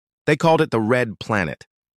They called it the Red Planet,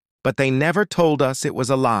 but they never told us it was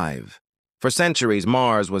alive. For centuries,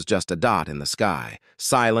 Mars was just a dot in the sky,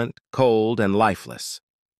 silent, cold, and lifeless.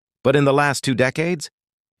 But in the last 2 decades,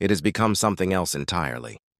 it has become something else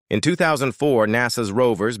entirely. In 2004, NASA's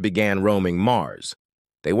rovers began roaming Mars.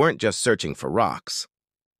 They weren't just searching for rocks.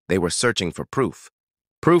 They were searching for proof.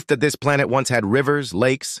 Proof that this planet once had rivers,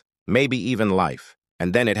 lakes, maybe even life.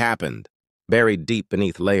 And then it happened, buried deep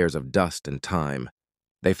beneath layers of dust and time.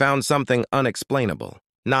 They found something unexplainable.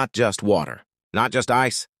 Not just water, not just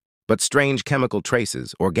ice, but strange chemical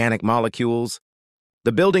traces, organic molecules,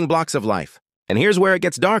 the building blocks of life. And here's where it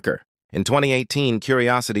gets darker. In 2018,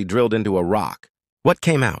 Curiosity drilled into a rock. What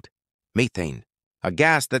came out? Methane, a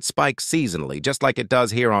gas that spikes seasonally, just like it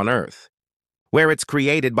does here on Earth, where it's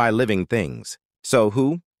created by living things. So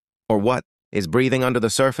who, or what, is breathing under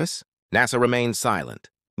the surface? NASA remains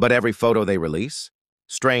silent, but every photo they release,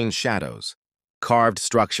 strange shadows, carved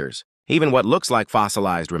structures, even what looks like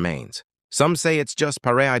fossilized remains. Some say it's just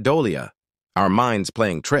pareidolia, our minds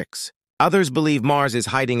playing tricks. Others believe Mars is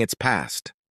hiding its past,